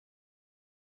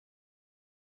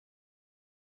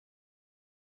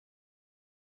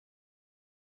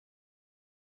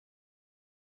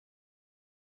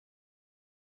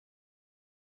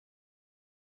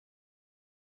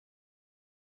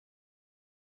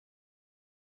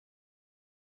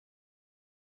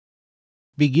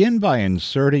Begin by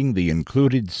inserting the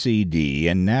included CD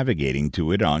and navigating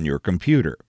to it on your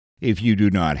computer. If you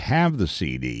do not have the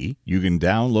CD, you can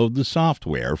download the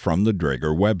software from the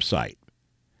Draeger website.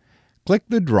 Click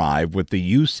the drive with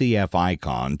the UCF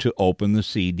icon to open the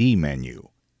CD menu.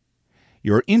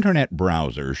 Your Internet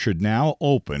browser should now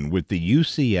open with the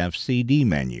UCF CD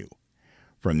menu.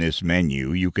 From this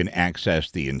menu, you can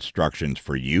access the instructions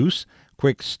for use,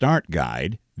 quick start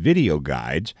guide, video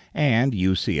guides, and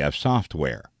UCF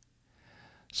software.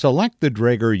 Select the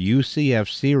Draeger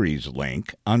UCF series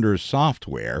link under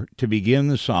Software to begin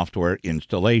the software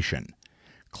installation.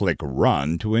 Click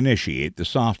Run to initiate the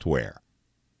software.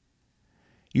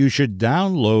 You should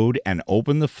download and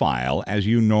open the file as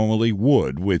you normally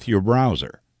would with your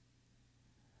browser.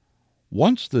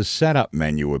 Once the Setup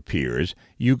menu appears,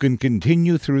 you can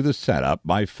continue through the setup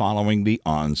by following the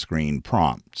on-screen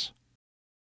prompts.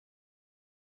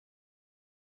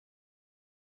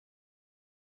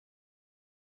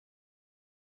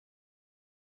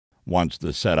 Once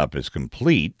the setup is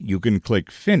complete, you can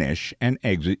click Finish and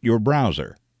exit your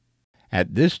browser.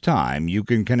 At this time, you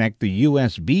can connect the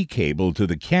USB cable to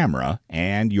the camera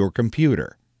and your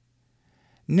computer.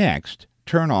 Next,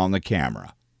 turn on the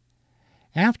camera.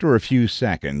 After a few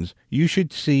seconds, you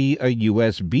should see a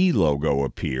USB logo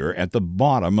appear at the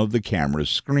bottom of the camera's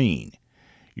screen.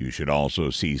 You should also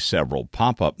see several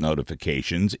pop-up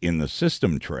notifications in the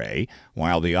system tray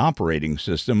while the operating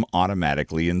system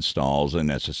automatically installs the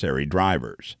necessary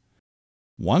drivers.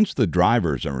 Once the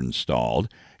drivers are installed,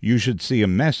 you should see a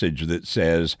message that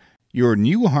says, "Your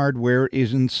new hardware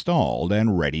is installed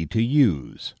and ready to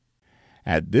use."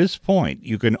 At this point,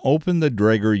 you can open the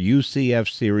Draeger UCF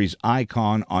series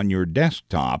icon on your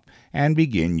desktop and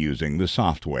begin using the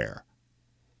software.